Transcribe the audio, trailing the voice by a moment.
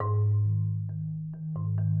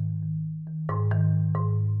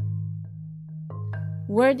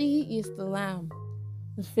Worthy is the Lamb,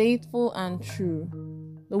 the faithful and true,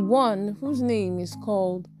 the one whose name is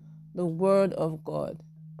called the Word of God.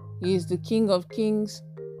 He is the King of kings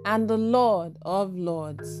and the Lord of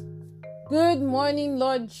lords. Good morning,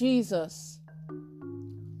 Lord Jesus.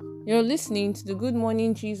 You're listening to the Good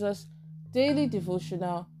Morning Jesus daily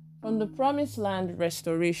devotional from the Promised Land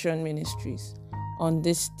Restoration Ministries on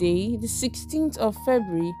this day, the 16th of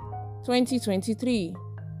February, 2023.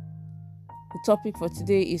 The topic for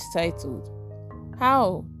today is titled,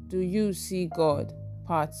 How Do You See God?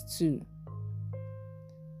 Part 2.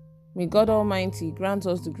 May God Almighty grant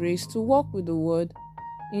us the grace to walk with the Word.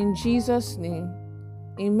 In Jesus' name,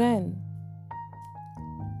 Amen.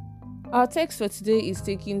 Our text for today is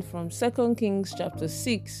taken from 2 Kings chapter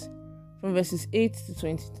 6, from verses 8 to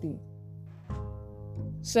 23.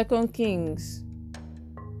 2 Kings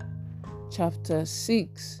chapter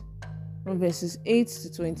 6, from verses 8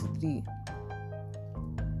 to 23.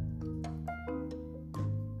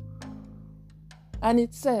 And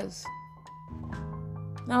it says,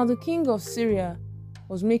 Now the king of Syria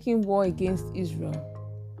was making war against Israel,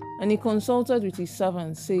 and he consulted with his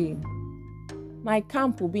servants, saying, My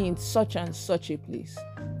camp will be in such and such a place.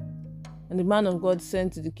 And the man of God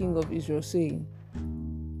sent to the king of Israel, saying,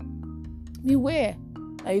 Beware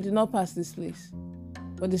that you do not pass this place,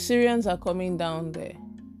 for the Syrians are coming down there.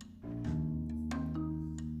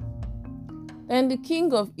 Then the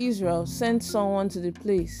king of Israel sent someone to the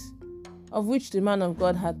place of which the man of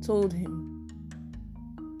God had told him.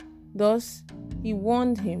 Thus he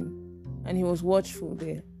warned him, and he was watchful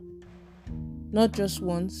there, not just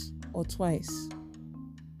once or twice.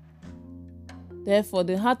 Therefore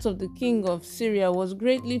the heart of the king of Syria was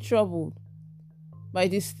greatly troubled by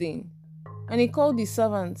this thing, and he called his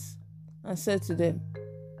servants and said to them,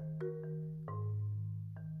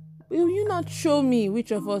 Will you not show me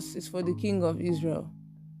which of us is for the king of Israel?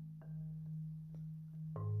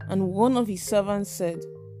 And one of his servants said,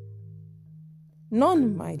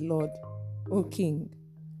 None, my lord, O king,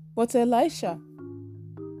 but Elisha,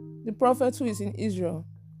 the prophet who is in Israel,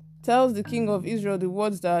 tells the king of Israel the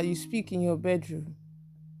words that you speak in your bedroom.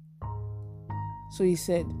 So he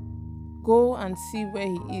said, Go and see where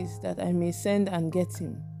he is, that I may send and get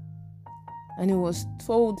him. And it was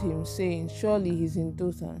told him, saying, Surely he is in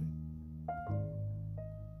Dothan.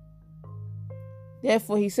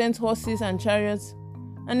 Therefore he sent horses and chariots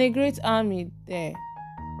and a great army there,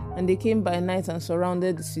 and they came by night and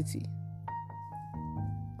surrounded the city.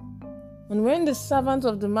 And when the servant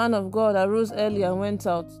of the man of God arose early and went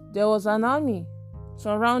out, there was an army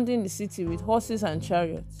surrounding the city with horses and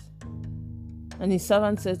chariots. And his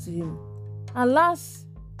servant said to him, Alas,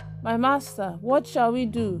 my master, what shall we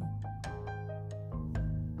do?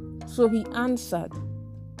 So he answered,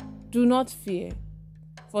 Do not fear,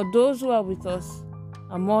 for those who are with us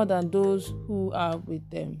are more than those who are with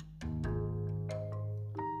them.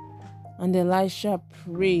 And Elisha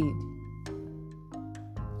prayed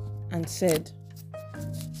and said,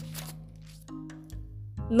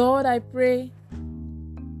 Lord, I pray,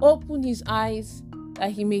 open his eyes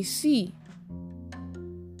that he may see.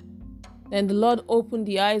 Then the Lord opened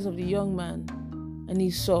the eyes of the young man, and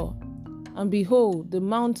he saw, and behold, the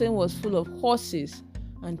mountain was full of horses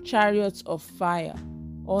and chariots of fire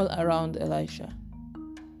all around Elisha.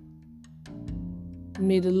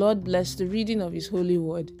 May the Lord bless the reading of his holy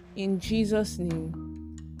word. In Jesus'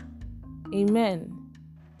 name, Amen.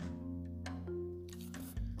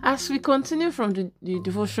 As we continue from the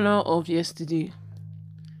devotional of yesterday,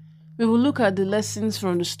 we will look at the lessons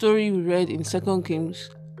from the story we read in 2 Kings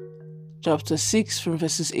chapter 6 from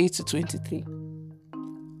verses 8 to 23.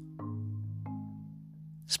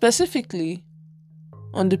 Specifically,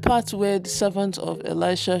 on the part where the servant of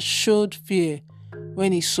Elisha showed fear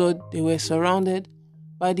when he saw they were surrounded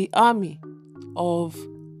by the army of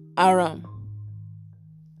Aram.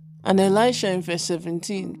 And Elisha in verse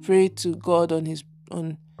 17 prayed to God on his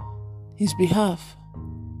behalf.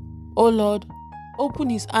 O Lord,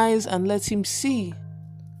 open his eyes and let him see.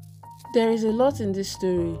 There is a lot in this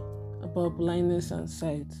story about blindness and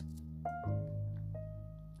sight.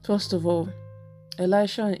 First of all,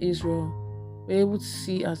 Elisha and Israel were able to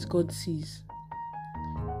see as God sees.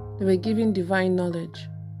 They were given divine knowledge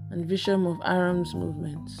and vision of Aram's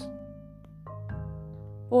movements.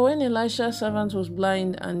 But when Elisha's servant was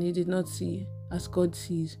blind and he did not see as God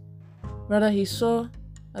sees, rather he saw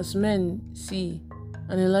as men see,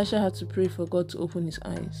 and Elisha had to pray for God to open his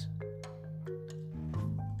eyes.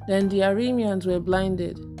 Then the Arameans were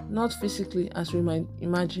blinded, not physically as we might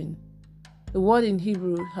imagine. The word in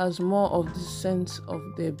Hebrew has more of the sense of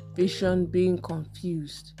their vision being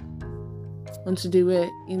confused. Until they were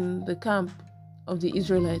in the camp of the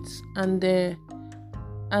Israelites, and their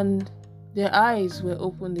eyes were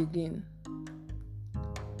opened again.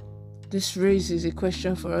 This raises a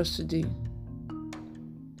question for us today.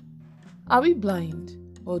 Are we blind,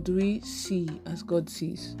 or do we see as God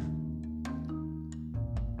sees?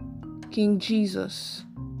 King Jesus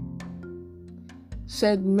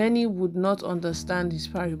said many would not understand his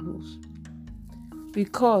parables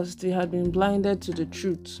because they had been blinded to the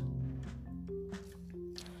truth.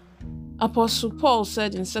 Apostle Paul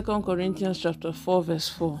said in 2 Corinthians chapter 4 verse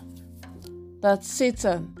 4 that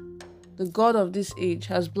Satan, the god of this age,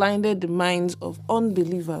 has blinded the minds of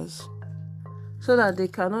unbelievers so that they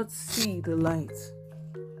cannot see the light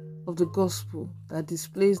of the gospel that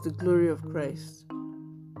displays the glory of Christ.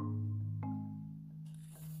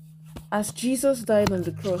 As Jesus died on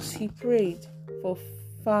the cross, he prayed for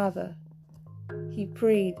Father. He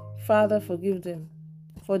prayed, Father, forgive them,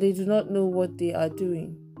 for they do not know what they are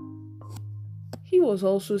doing. He was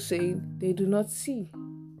also saying they do not see.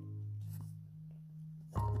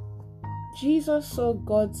 Jesus saw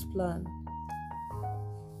God's plan,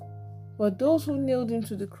 but those who nailed him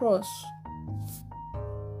to the cross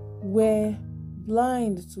were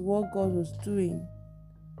blind to what God was doing,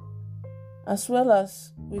 as well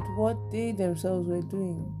as with what they themselves were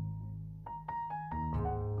doing.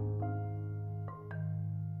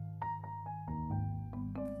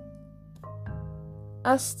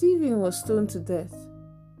 As Stephen was stoned to death,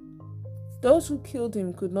 those who killed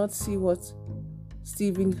him could not see what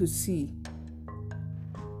Stephen could see.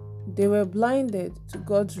 They were blinded to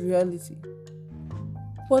God's reality.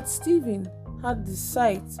 But Stephen had the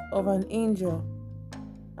sight of an angel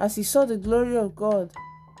as he saw the glory of God,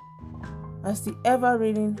 as the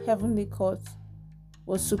ever-reigning heavenly court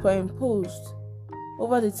was superimposed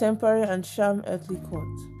over the temporary and sham earthly court.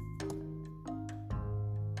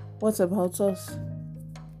 What about us?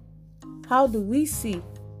 How do we see?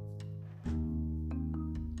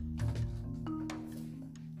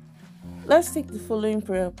 Let's take the following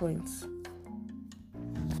prayer points.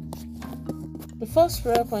 The first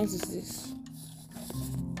prayer point is this: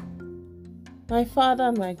 My Father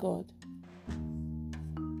and my God,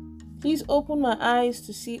 please open my eyes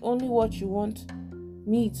to see only what you want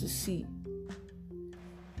me to see.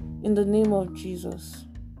 In the name of Jesus.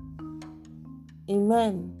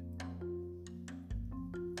 Amen.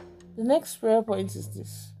 The next prayer point is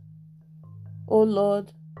this: Oh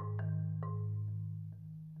Lord,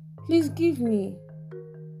 please give me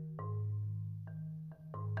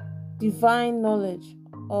divine knowledge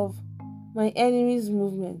of my enemy's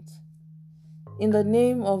movement. In the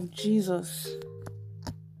name of Jesus.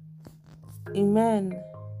 Amen.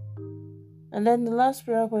 And then the last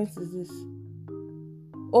prayer point is this: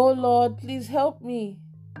 Oh Lord, please help me.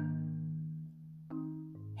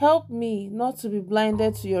 Help me not to be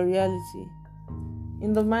blinded to your reality.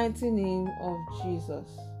 In the mighty name of Jesus.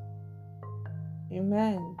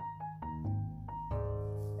 Amen.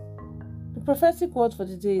 The prophetic word for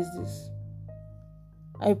the day is this: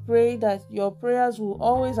 I pray that your prayers will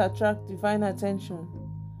always attract divine attention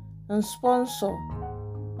and sponsor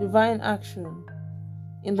divine action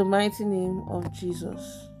in the mighty name of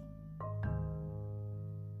Jesus.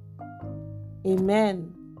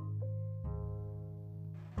 Amen.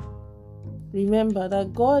 Remember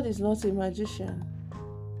that God is not a magician.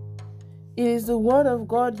 It is the word of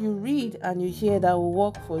God you read and you hear that will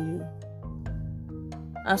work for you,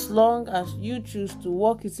 as long as you choose to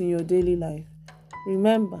walk it in your daily life.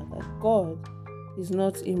 Remember that God is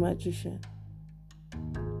not a magician.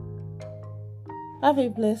 Have a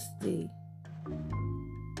blessed day.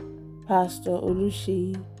 Pastor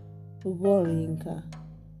Oluseyi Ugorinka.